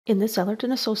In this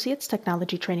Ellerton Associates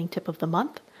Technology Training Tip of the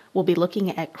Month, we'll be looking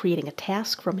at creating a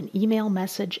task from an email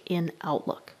message in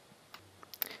Outlook.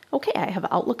 Okay, I have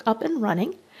Outlook up and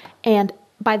running, and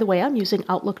by the way, I'm using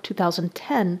Outlook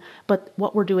 2010, but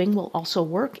what we're doing will also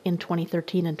work in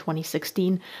 2013 and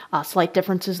 2016. Slight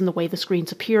differences in the way the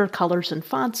screens appear, colors and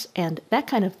fonts, and that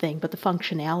kind of thing, but the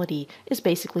functionality is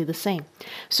basically the same.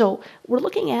 So we're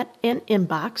looking at an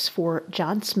inbox for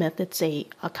John Smith. It's an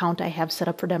account I have set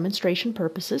up for demonstration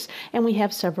purposes, and we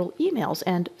have several emails,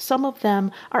 and some of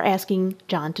them are asking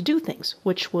John to do things,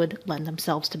 which would lend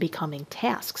themselves to becoming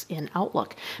tasks in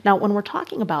Outlook. Now, when we're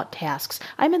talking about tasks,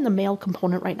 I'm in the mail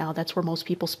component right now. That's where most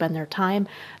people spend their time.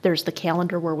 There's the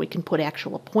calendar where we can put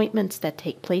actual appointments that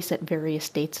take place at various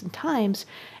dates and times.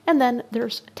 And then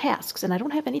there's tasks. And I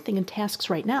don't have anything in tasks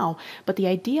right now, but the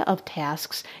idea of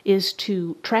tasks is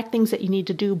to track things that you need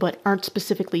to do but aren't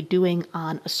specifically doing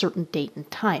on a certain date and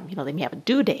time. You know, they may have a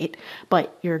due date,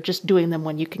 but you're just doing them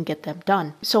when you can get them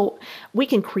done. So we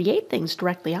can create things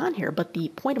directly on here, but the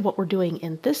point of what we're doing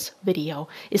in this video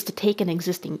is to take an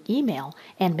existing email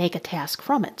and make a task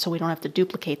from it. So we don't have to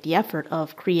duplicate the effort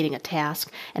of creating a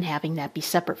task and having that be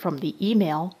separate from the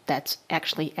email that's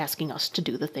actually asking us to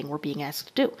do the thing we're being asked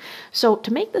to do. So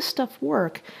to make this stuff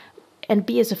work and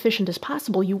be as efficient as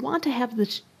possible, you want to have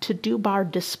the to-do bar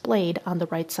displayed on the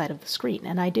right side of the screen,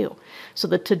 and I do. So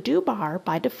the to-do bar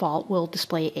by default will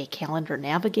display a calendar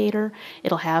navigator.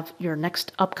 It'll have your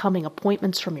next upcoming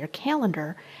appointments from your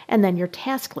calendar, and then your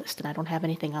task list, and I don't have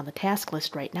anything on the task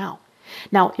list right now.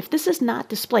 Now, if this is not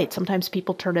displayed, sometimes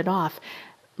people turn it off.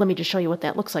 Let me just show you what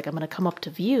that looks like. I'm going to come up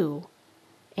to View,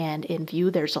 and in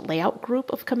View there's a layout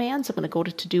group of commands. I'm going to go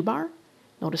to To-Do Bar.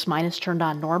 Notice mine is turned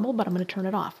on normal, but I'm going to turn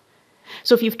it off.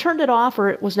 So if you've turned it off or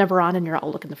it was never on in your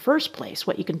Outlook in the first place,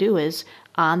 what you can do is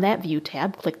on that View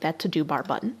tab, click that To-Do Bar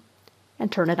button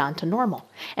and turn it on to normal.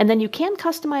 And then you can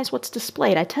customize what's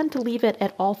displayed. I tend to leave it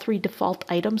at all three default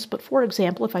items, but for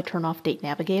example, if I turn off Date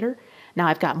Navigator, now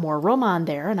I've got more room on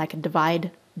there and I can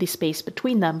divide the space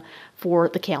between them for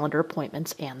the calendar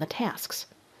appointments and the tasks.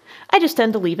 I just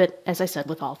tend to leave it, as I said,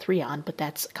 with all three on, but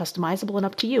that's customizable and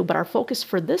up to you. But our focus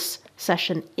for this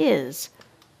session is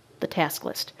the task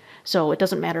list. So it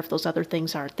doesn't matter if those other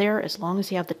things aren't there. As long as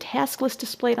you have the task list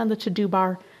displayed on the to-do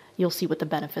bar, you'll see what the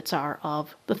benefits are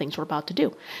of the things we're about to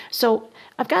do. So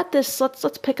I've got this,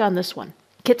 let's pick on this one.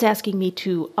 Kit's asking me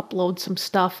to upload some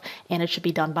stuff, and it should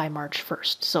be done by March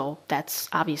 1st. So that's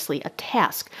obviously a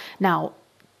task. Now,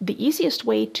 the easiest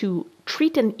way to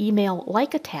treat an email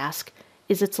like a task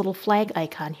is its little flag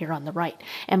icon here on the right.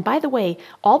 And by the way,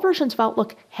 all versions of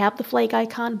Outlook have the flag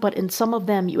icon, but in some of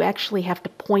them you actually have to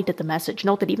point at the message.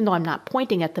 Note that even though I'm not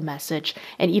pointing at the message,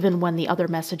 and even when the other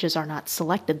messages are not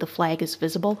selected, the flag is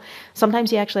visible.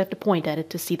 Sometimes you actually have to point at it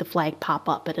to see the flag pop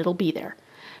up, but it'll be there.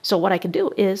 So what I can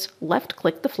do is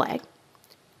left-click the flag,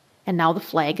 and now the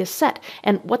flag is set.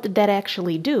 And what did that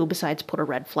actually do besides put a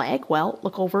red flag? Well,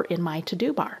 look over in my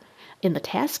to-do bar. In the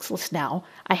tasks list now,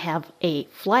 I have a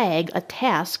flag, a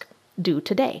task, due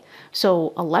today.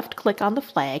 So a left click on the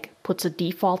flag puts a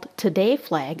default today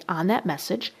flag on that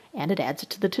message, and it adds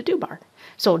it to the to-do bar.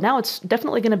 So now it's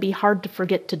definitely going to be hard to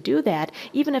forget to do that,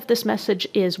 even if this message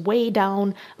is way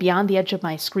down beyond the edge of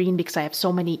my screen because I have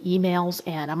so many emails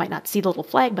and I might not see the little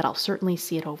flag, but I'll certainly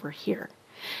see it over here.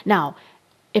 Now,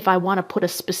 if I want to put a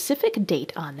specific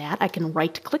date on that, I can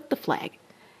right-click the flag.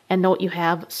 And note you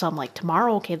have some like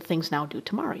tomorrow. Okay, the thing's now due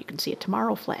tomorrow. You can see a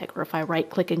tomorrow flag. Or if I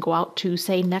right-click and go out to,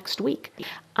 say, next week,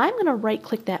 I'm going to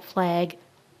right-click that flag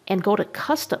and go to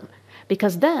Custom,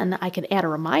 because then I can add a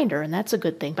reminder, and that's a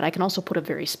good thing, but I can also put a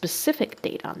very specific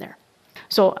date on there.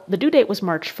 So the due date was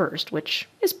March 1st, which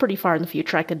is pretty far in the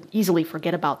future. I could easily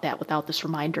forget about that without this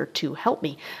reminder to help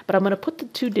me. But I'm going to put the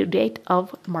due date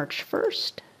of March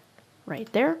 1st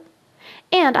right there.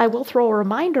 And I will throw a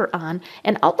reminder on,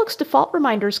 and Outlook's default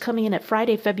reminder is coming in at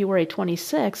Friday, February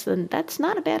 26th, and that's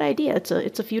not a bad idea. It's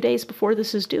a few days before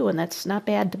this is due, and that's not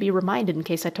bad to be reminded in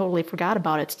case I totally forgot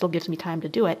about it. It still gives me time to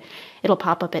do it. It'll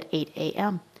pop up at 8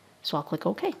 a.m., so I'll click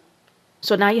OK.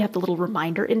 So now you have the little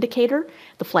reminder indicator.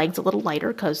 The flag's a little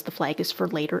lighter because the flag is for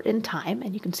later in time,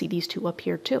 and you can see these two up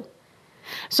here too.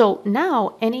 So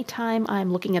now anytime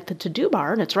I'm looking at the to-do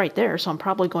bar, and it's right there, so I'm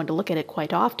probably going to look at it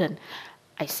quite often,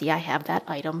 I see I have that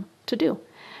item to do.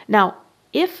 Now,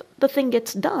 if the thing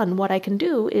gets done, what I can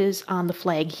do is on the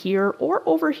flag here or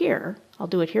over here, I'll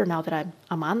do it here now that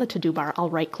I'm on the to-do bar,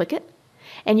 I'll right-click it,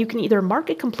 and you can either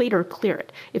mark it complete or clear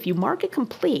it. If you mark it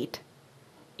complete,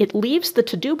 it leaves the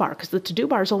to-do bar because the to-do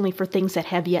bar is only for things that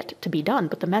have yet to be done,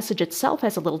 but the message itself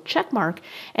has a little check mark,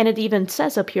 and it even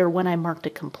says up here when I marked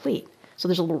it complete. So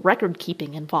there's a little record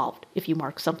keeping involved if you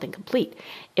mark something complete.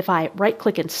 If I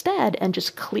right-click instead and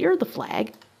just clear the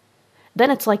flag,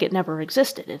 then it's like it never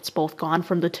existed. It's both gone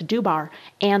from the to-do bar,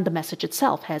 and the message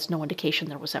itself has no indication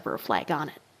there was ever a flag on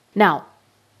it. Now,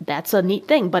 that's a neat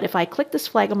thing, but if I click this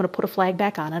flag, I'm going to put a flag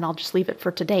back on and I'll just leave it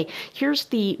for today. Here's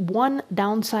the one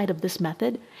downside of this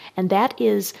method, and that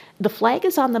is the flag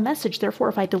is on the message, therefore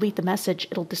if I delete the message,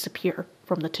 it'll disappear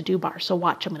from the to-do bar. So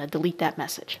watch, I'm going to delete that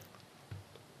message.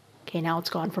 Okay, now it's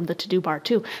gone from the to-do bar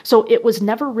too. So it was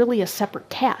never really a separate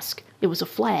task. It was a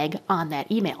flag on that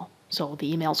email. So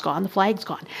the email's gone, the flag's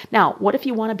gone. Now, what if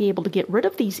you want to be able to get rid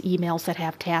of these emails that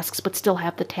have tasks but still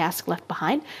have the task left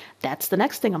behind? That's the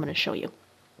next thing I'm going to show you.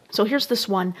 So here's this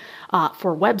one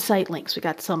for website links. We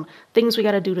got some things we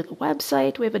got to do to the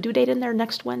website. We have a due date in there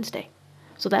next Wednesday.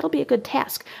 So that'll be a good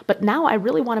task. But now I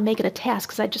really want to make it a task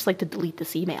because I'd just like to delete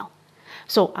this email.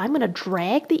 So I'm going to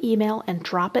drag the email and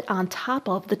drop it on top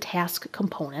of the task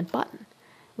component button,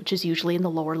 which is usually in the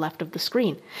lower left of the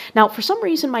screen. Now, for some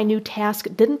reason, my new task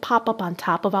didn't pop up on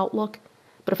top of Outlook.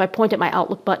 But if I point at my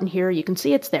Outlook button here, you can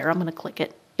see it's there. I'm going to click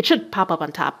it. It should pop up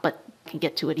on top, but can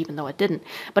get to it even though it didn't.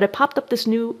 But it popped up this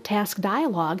new task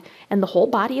dialog, and the whole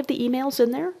body of the email's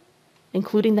in there,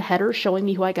 including the header showing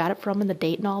me who I got it from and the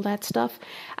date and all that stuff.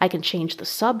 I can change the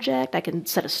subject. I can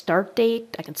set a start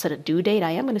date. I can set a due date.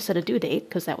 I am going to set a due date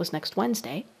because that was next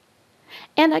Wednesday.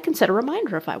 And I can set a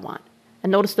reminder if I want.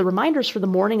 And notice the reminders for the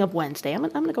morning of Wednesday. I'm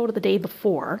going to go to the day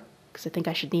before because I think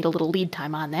I should need a little lead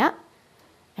time on that.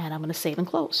 And I'm going to save and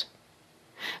close.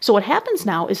 So what happens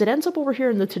now is it ends up over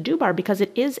here in the to-do bar because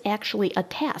it is actually a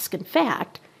task. In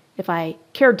fact, if I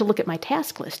cared to look at my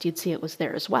task list, you'd see it was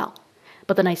there as well.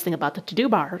 But the nice thing about the to-do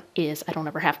bar is I don't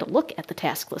ever have to look at the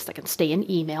task list. I can stay in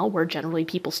email, where generally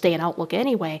people stay in Outlook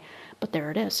anyway, but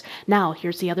there it is. Now,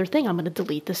 here's the other thing. I'm going to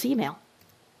delete this email.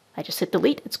 I just hit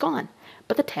delete. It's gone.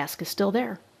 But the task is still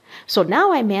there. So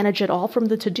now I manage it all from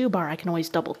the to-do bar. I can always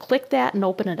double-click that and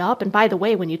open it up. And by the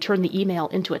way, when you turn the email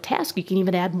into a task, you can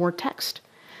even add more text.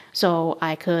 So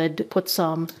I could put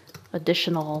some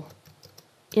additional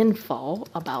info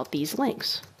about these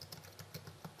links.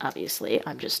 Obviously,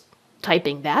 I'm just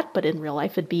typing that, but in real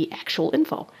life it'd be actual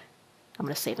info. I'm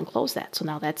going to save and close that. So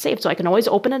now that's saved. So I can always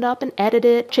open it up and edit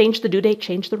it, change the due date,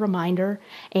 change the reminder.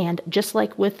 And just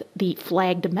like with the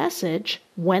flagged message,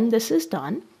 when this is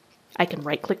done, I can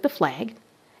right-click the flag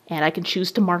and I can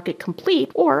choose to mark it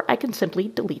complete, or I can simply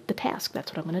delete the task. That's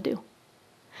what I'm going to do.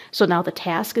 So now the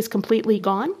task is completely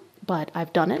gone, but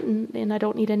I've done it and I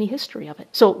don't need any history of it.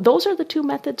 So those are the two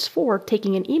methods for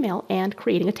taking an email and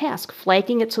creating a task,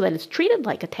 flagging it so that it's treated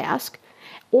like a task,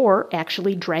 or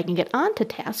actually dragging it onto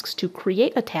tasks to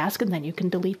create a task, and then you can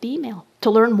delete the email. To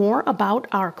learn more about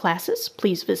our classes,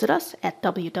 please visit us at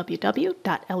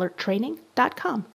www.ellerttraining.com.